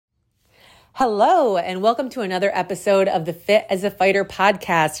Hello, and welcome to another episode of the Fit as a Fighter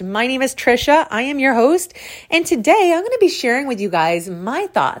podcast. My name is Trisha. I am your host, and today I'm going to be sharing with you guys my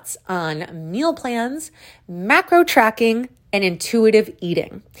thoughts on meal plans, macro tracking, and intuitive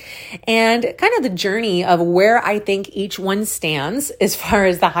eating, and kind of the journey of where I think each one stands as far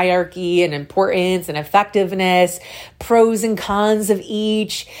as the hierarchy and importance and effectiveness, pros and cons of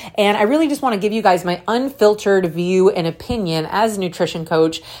each. And I really just want to give you guys my unfiltered view and opinion as a nutrition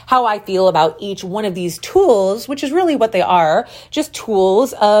coach, how I feel about each one of these tools, which is really what they are, just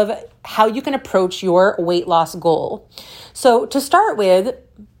tools of how you can approach your weight loss goal. So to start with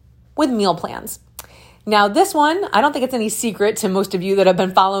meal plans. Now, this one, I don't think it's any secret to most of you that have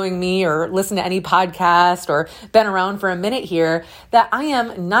been following me or listened to any podcast or been around for a minute here, that I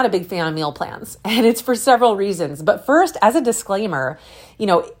am not a big fan of meal plans. And it's for several reasons. But first, as a disclaimer,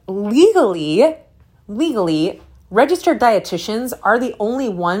 legally, registered dietitians are the only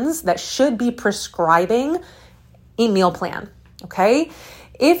ones that should be prescribing a meal plan, okay?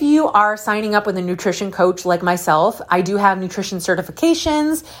 If you are signing up with a nutrition coach like myself, I do have nutrition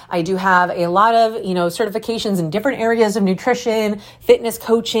certifications. I do have a lot of, certifications in different areas of nutrition, fitness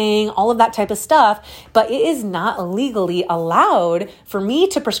coaching, all of that type of stuff, but it is not legally allowed for me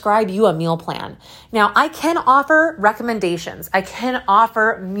to prescribe you a meal plan. Now, I can offer recommendations. I can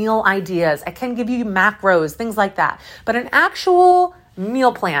offer meal ideas. I can give you macros, things like that, but an actual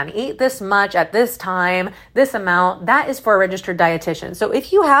meal plan, eat this much at this time, this amount, that is for a registered dietitian. So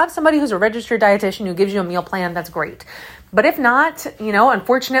if you have somebody who's a registered dietitian who gives you a meal plan, that's great. But if not,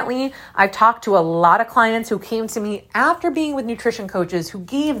 unfortunately, I've talked to a lot of clients who came to me after being with nutrition coaches who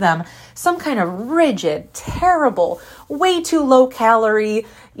gave them some kind of rigid, terrible, way too low calorie,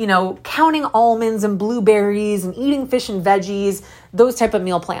 counting almonds and blueberries and eating fish and veggies, those type of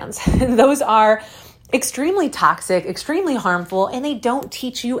meal plans. Those are extremely toxic, extremely harmful, and they don't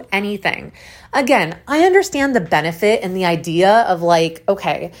teach you anything. Again, I understand the benefit and the idea of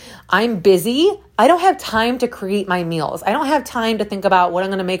okay, I'm busy. I don't have time to create my meals. I don't have time to think about what I'm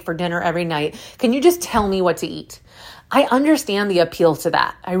going to make for dinner every night. Can you just tell me what to eat? I understand the appeal to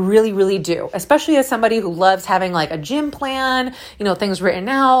that. I really, really do. Especially as somebody who loves having a gym plan, things written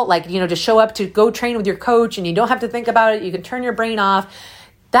out, to show up to go train with your coach and you don't have to think about it. You can turn your brain off.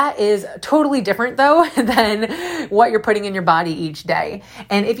 That is totally different though than what you're putting in your body each day.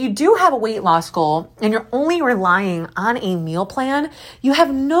 And if you do have a weight loss goal and you're only relying on a meal plan, you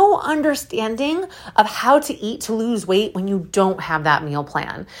have no understanding of how to eat to lose weight when you don't have that meal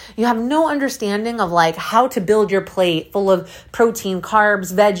plan. You have no understanding of how to build your plate full of protein,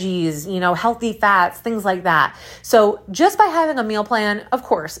 carbs, veggies, healthy fats, things like that. So just by having a meal plan, of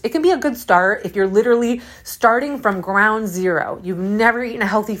course, it can be a good start if you're literally starting from ground zero. You've never eaten a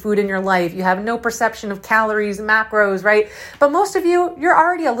healthy food in your life. You have no perception of calories, macros, right? But most of you're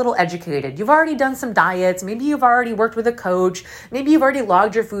already a little educated. You've already done some diets. Maybe you've already worked with a coach. Maybe you've already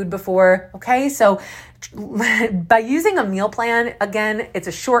logged your food before. Okay. So by using a meal plan, again, it's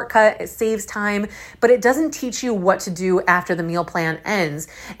a shortcut. It saves time, but it doesn't teach you what to do after the meal plan ends.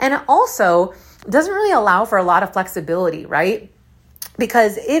 And it also doesn't really allow for a lot of flexibility, right?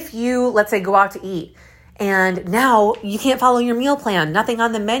 Because if you, let's say, go out to eat, and now you can't follow your meal plan. Nothing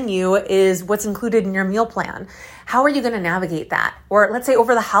on the menu is what's included in your meal plan. How are you going to navigate that? Or let's say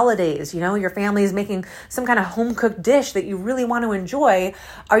over the holidays, your family is making some kind of home cooked dish that you really want to enjoy.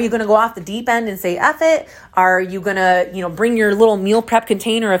 Are you going to go off the deep end and say, F it? Are you going to, bring your little meal prep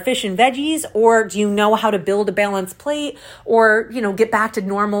container of fish and veggies? Or do you know how to build a balanced plate or, get back to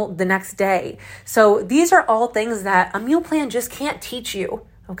normal the next day? So these are all things that a meal plan just can't teach you.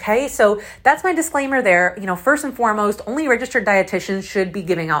 Okay, so that's my disclaimer there. First and foremost, only registered dietitians should be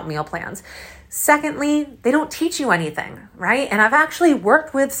giving out meal plans. Secondly, they don't teach you anything, right? And I've actually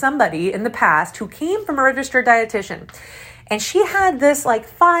worked with somebody in the past who came from a registered dietitian. And she had this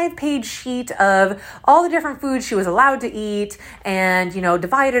 5-page sheet of all the different foods she was allowed to eat and,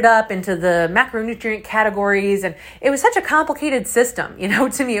 divided up into the macronutrient categories. And it was such a complicated system,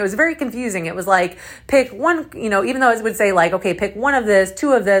 to me, it was very confusing. It was pick one, even though it would say okay, pick one of this,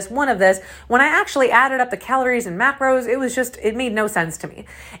 two of this, one of this. When I actually added up the calories and macros, it made no sense to me.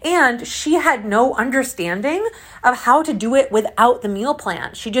 And she had no understanding of how to do it without the meal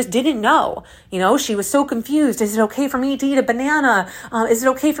plan. She just didn't know, she was so confused. Is it okay for me to eat a banana? Is it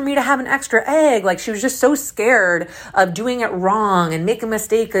okay for me to have an extra egg? She was just so scared of doing it wrong and make a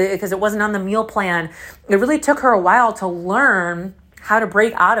mistake because it wasn't on the meal plan. It really took her a while to learn how to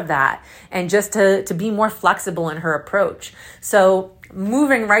break out of that and just to be more flexible in her approach. So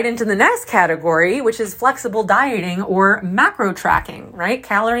moving right into the next category, which is flexible dieting or macro tracking, right?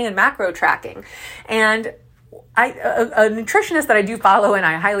 Calorie and macro tracking. And a nutritionist that I do follow and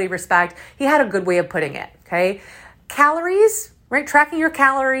I highly respect, he had a good way of putting it, okay? Calories, right? Tracking your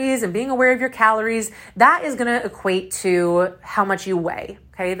calories and being aware of your calories, that is going to equate to how much you weigh,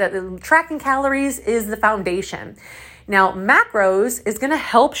 okay? Tracking calories is the foundation. Now, macros is going to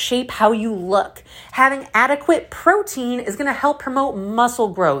help shape how you look. Having adequate protein is going to help promote muscle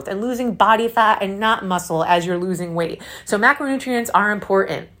growth and losing body fat and not muscle as you're losing weight. So macronutrients are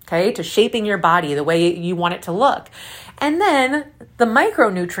important, okay, to shaping your body the way you want it to look. And then the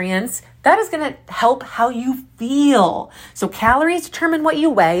micronutrients, that is going to help how you feel. So calories determine what you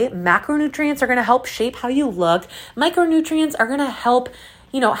weigh. Macronutrients are going to help shape how you look. Micronutrients are going to help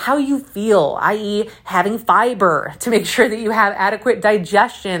how you feel, i.e. having fiber to make sure that you have adequate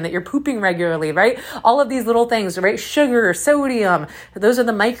digestion, that you're pooping regularly, right? All of these little things, right? Sugar, sodium, those are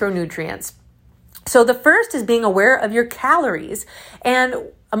the micronutrients. So the first is being aware of your calories. And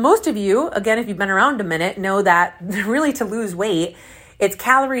most of you, again, if you've been around a minute, know that really to lose weight, it's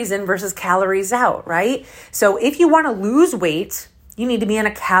calories in versus calories out, right? So if you want to lose weight, you need to be in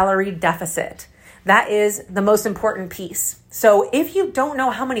a calorie deficit. That is the most important piece. So if you don't know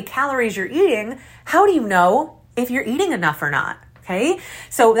how many calories you're eating, how do you know if you're eating enough or not? Okay.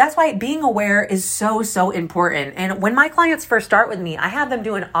 So that's why being aware is so, so important. And when my clients first start with me, I have them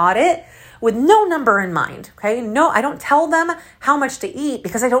do an audit with no number in mind. Okay. No, I don't tell them how much to eat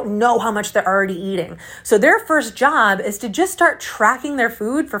because I don't know how much they're already eating. So their first job is to just start tracking their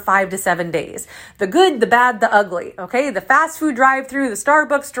food for 5 to 7 days. The good, the bad, the ugly. Okay. The fast food drive-through, the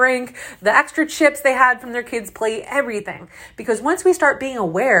Starbucks drink, the extra chips they had from their kids' plate, everything. Because once we start being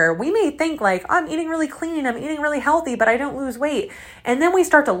aware, we may think like, I'm eating really clean, I'm eating really healthy, but I don't lose weight. And then we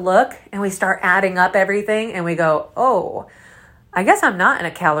start to look and we start adding up everything and we go, oh, I guess I'm not in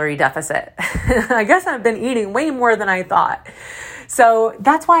a calorie deficit. I guess I've been eating way more than I thought. So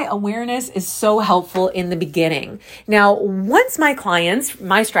that's why awareness is so helpful in the beginning. Now, once my clients,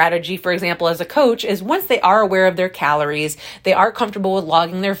 my strategy, for example, as a coach, is once they are aware of their calories, they are comfortable with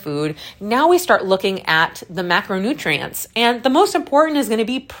logging their food, now we start looking at the macronutrients. And the most important is going to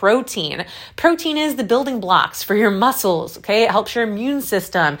be protein. Protein is the building blocks for your muscles, okay? It helps your immune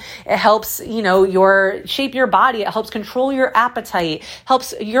system. It helps, shape your body. It helps control your appetite,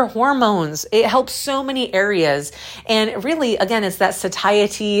 helps your hormones. It helps so many areas. And really, again, it's that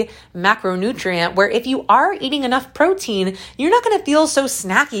satiety macronutrient where if you are eating enough protein, you're not going to feel so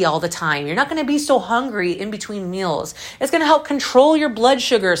snacky all the time. You're not going to be so hungry in between meals. It's going to help control your blood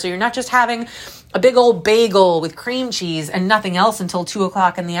sugar. So you're not just having a big old bagel with cream cheese and nothing else until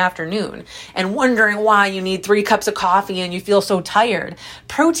 2:00 in the afternoon and wondering why you need 3 cups of coffee and you feel so tired.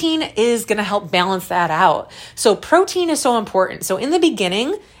 Protein is going to help balance that out. So protein is so important. So in the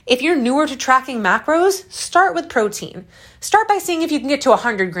beginning, if you're newer to tracking macros, start with protein. Start by seeing if you can get to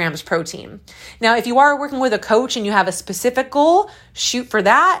 100 grams protein. Now, if you are working with a coach and you have a specific goal, shoot for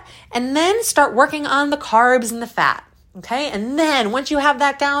that. And then start working on the carbs and the fat. Okay. And then once you have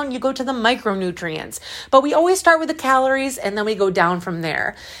that down, you go to the micronutrients. But we always start with the calories and then we go down from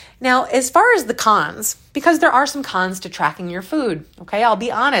there. Now, as far as the cons, because there are some cons to tracking your food. Okay. I'll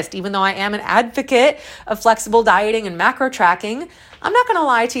be honest, even though I am an advocate of flexible dieting and macro tracking, I'm not going to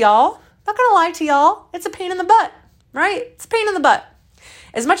lie to y'all. It's a pain in the butt, right? It's a pain in the butt.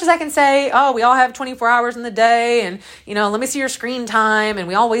 As much as I can say, oh, we all have 24 hours in the day and, let me see your screen time and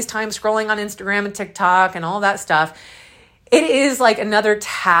we all waste time scrolling on Instagram and TikTok and all that stuff. It is like another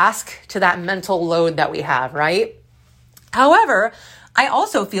task to that mental load that we have, right? However, I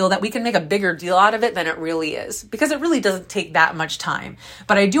also feel that we can make a bigger deal out of it than it really is because it really doesn't take that much time.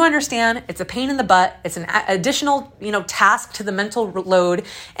 But I do understand it's a pain in the butt. It's an additional, task to the mental load.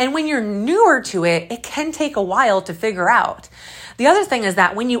 And when you're newer to it, it can take a while to figure out. The other thing is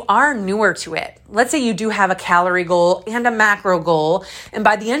that when you are newer to it, let's say you do have a calorie goal and a macro goal, and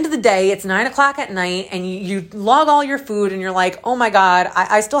by the end of the day, it's 9:00 at night and you log all your food and you're like, oh my God,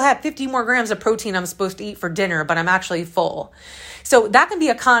 I still have 50 more grams of protein I'm supposed to eat for dinner, but I'm actually full. So that can be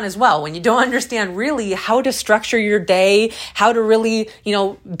a con as well when you don't understand really how to structure your day, how to really,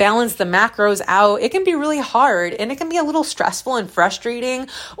 balance the macros out. It can be really hard and it can be a little stressful and frustrating,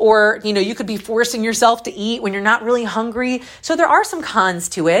 or, you could be forcing yourself to eat when you're not really hungry. So there are some cons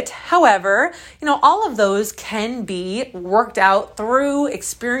to it. However, all of those can be worked out through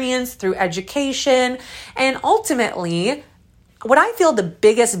experience, through education, and ultimately, what I feel the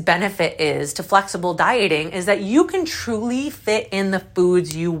biggest benefit is to flexible dieting is that you can truly fit in the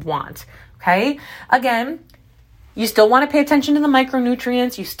foods you want, okay? Again, you still want to pay attention to the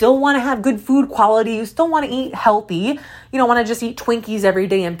micronutrients. You still want to have good food quality. You still want to eat healthy. You don't want to just eat Twinkies every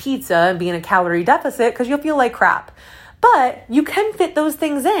day and pizza and be in a calorie deficit because you'll feel like crap. But you can fit those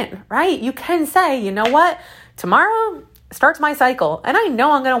things in, right? You can say, you know what? tomorrow starts my cycle, and I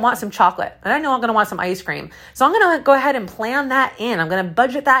know I'm going to want some chocolate, and I know I'm going to want some ice cream. So I'm going to go ahead and plan that in. I'm going to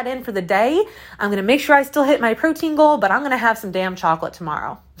budget that in for the day. I'm going to make sure I still hit my protein goal, but I'm going to have some damn chocolate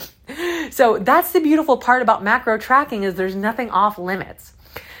tomorrow. So that's the beautiful part about macro tracking, is there's nothing off limits.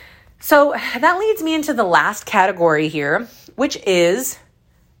 So that leads me into the last category here, which is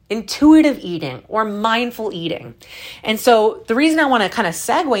intuitive eating or mindful eating. And so the reason I want to kind of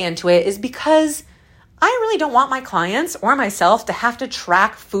segue into it is because I really don't want my clients or myself to have to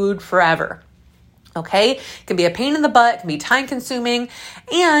track food forever. Okay? It can be a pain in the butt, it can be time consuming,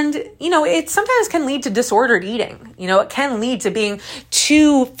 and, it sometimes can lead to disordered eating. It can lead to being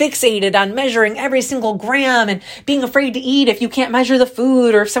too fixated on measuring every single gram and being afraid to eat if you can't measure the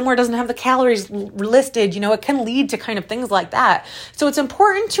food or if somewhere doesn't have the calories listed. It can lead to kind of things like that. So it's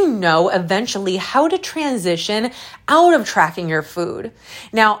important to know eventually how to transition out of tracking your food.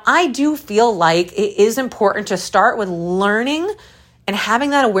 Now, I do feel like it is important to start with learning and having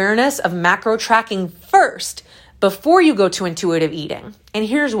that awareness of macro tracking first before you go to intuitive eating. And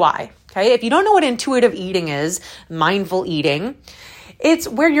here's why. Okay. If you don't know what intuitive eating is, mindful eating, it's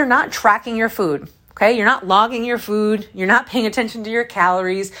where you're not tracking your food. Okay. You're not logging your food. You're not paying attention to your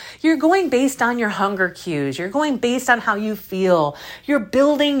calories. You're going based on your hunger cues. You're going based on how you feel. You're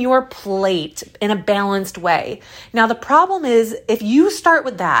building your plate in a balanced way. Now, the problem is if you start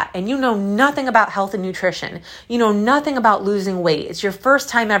with that and you know nothing about health and nutrition, you know nothing about losing weight, it's your first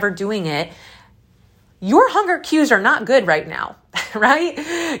time ever doing it, your hunger cues are not good right now,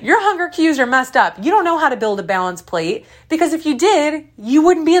 right? Your hunger cues are messed up. You don't know how to build a balanced plate, because if you did, you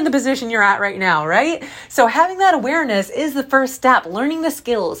wouldn't be in the position you're at right now, right? So having that awareness is the first step, learning the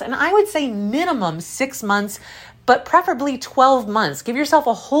skills. And I would say minimum 6 months, but preferably 12 months. Give yourself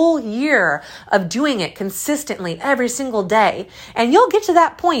a whole year of doing it consistently every single day. And you'll get to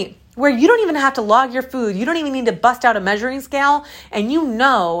that point where you don't even have to log your food. You don't even need to bust out a measuring scale, and you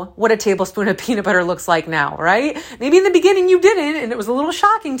know what a tablespoon of peanut butter looks like now, right? Maybe in the beginning you didn't, and it was a little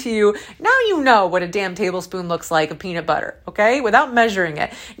shocking to you. Now you know what a damn tablespoon looks like of peanut butter, okay? Without measuring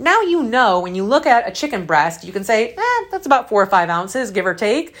it. Now you know when you look at a chicken breast, you can say, that's about 4 or 5 ounces, give or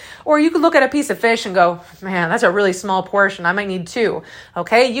take. Or you could look at a piece of fish and go, man, that's a really small portion. I might need 2,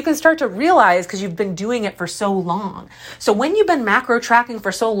 okay? You can start to realize because you've been doing it for so long. So when you've been macro tracking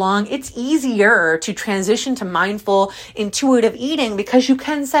for so long, it's easier to transition to mindful, intuitive eating, because you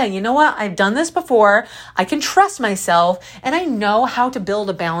can say, you know what, I've done this before, I can trust myself, and I know how to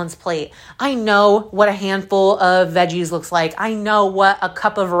build a balanced plate. I know what a handful of veggies looks like. I know what a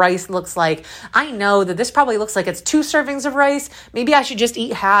cup of rice looks like. I know that this probably looks like it's 2 servings of rice. Maybe I should just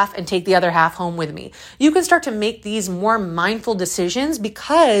eat half and take the other half home with me. You can start to make these more mindful decisions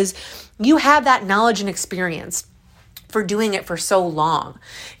because you have that knowledge and experience for doing it for so long.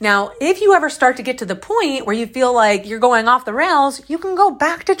 Now, if you ever start to get to the point where you feel like you're going off the rails, you can go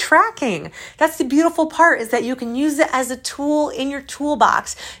back to tracking. That's the beautiful part, is that you can use it as a tool in your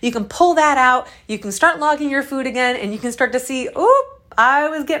toolbox. You can pull that out, you can start logging your food again, and you can start to see, I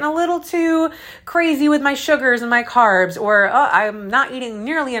was getting a little too crazy with my sugars and my carbs, or I'm not eating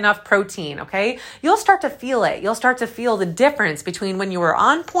nearly enough protein, okay? You'll start to feel it. You'll start to feel the difference between when you were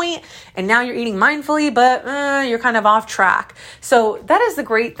on point and now you're eating mindfully, but you're kind of off track. So that is the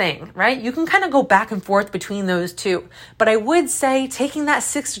great thing, right? You can kind of go back and forth between those two. But I would say taking that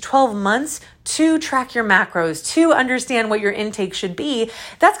 6 to 12 months to track your macros, to understand what your intake should be,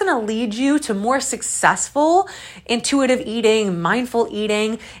 that's going to lead you to more successful intuitive eating, mindful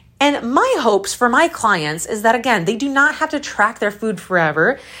eating. And my hopes for my clients is that, again, they do not have to track their food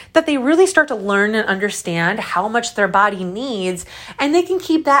forever, that they really start to learn and understand how much their body needs, and they can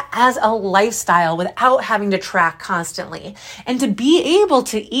keep that as a lifestyle without having to track constantly. And to be able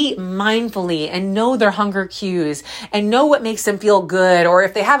to eat mindfully and know their hunger cues and know what makes them feel good, or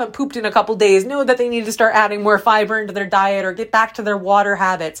if they haven't pooped in a couple days, know that they need to start adding more fiber into their diet or get back to their water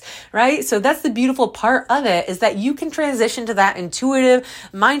habits, right? So that's the beautiful part of it, is that you can transition to that intuitive,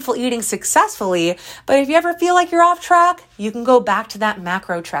 mindful eating successfully. But if you ever feel like you're off track, you can go back to that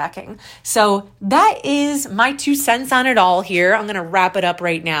macro tracking. So that is my 2 cents on it all here. I'm going to wrap it up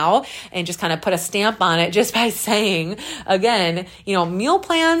right now and just kind of put a stamp on it just by saying, again, meal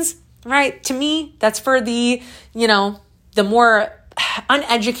plans, right? To me, that's for the more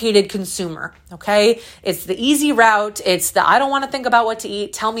uneducated consumer, okay? It's the easy route. It's the, I don't want to think about what to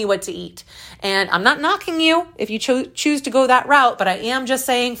eat. Tell me what to eat. And I'm not knocking you if you choose to go that route, but I am just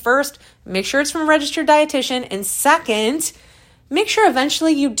saying, first, make sure it's from a registered dietitian. And second, make sure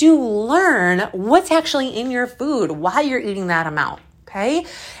eventually you do learn what's actually in your food, why you're eating that amount, okay?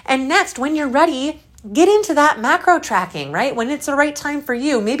 And next, when you're ready, get into that macro tracking, right? When it's the right time for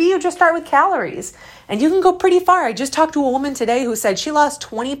you. Maybe you just start with calories and you can go pretty far. I just talked to a woman today who said she lost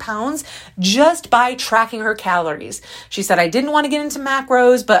 20 pounds just by tracking her calories. She said, I didn't want to get into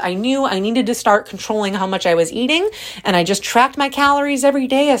macros, but I knew I needed to start controlling how much I was eating. And I just tracked my calories every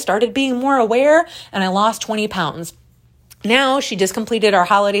day. I started being more aware and I lost 20 pounds. Now she just completed our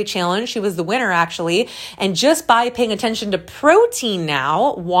holiday challenge. She was the winner actually. And just by paying attention to protein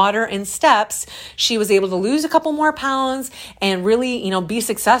now, water and steps, she was able to lose a couple more pounds and really, be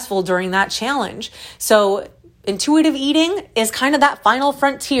successful during that challenge. So intuitive eating is kind of that final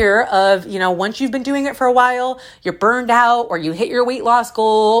frontier of, once you've been doing it for a while, you're burned out or you hit your weight loss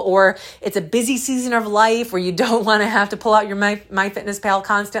goal, or it's a busy season of life where you don't want to have to pull out your MyFitnessPal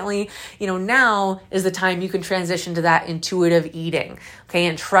constantly. Now is the time you can transition to that intuitive eating. Okay.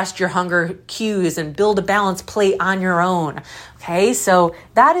 And trust your hunger cues and build a balanced plate on your own. Okay. So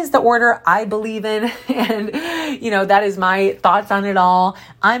that is the order I believe in. And, that is my thoughts on it all.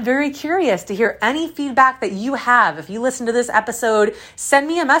 I'm very curious to hear any feedback that you have. If you listen to this episode, send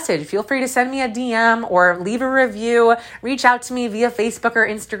me a message. Feel free to send me a DM or leave a review. Reach out to me via Facebook or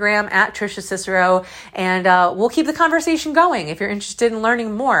Instagram at Trisha Cicero. And we'll keep the conversation going if you're interested in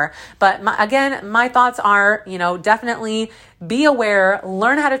learning more. But my thoughts are, definitely be aware,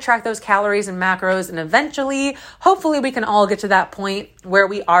 learn how to track those calories and macros, and eventually, hopefully we can all get to that point where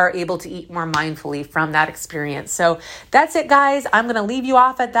we are able to eat more mindfully from that experience. So that's it, guys. I'm going to leave you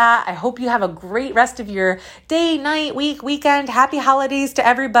off at that. I hope you have a great rest of your day, night, week, weekend. Happy holidays to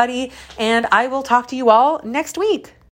everybody. And I will talk to you all next week.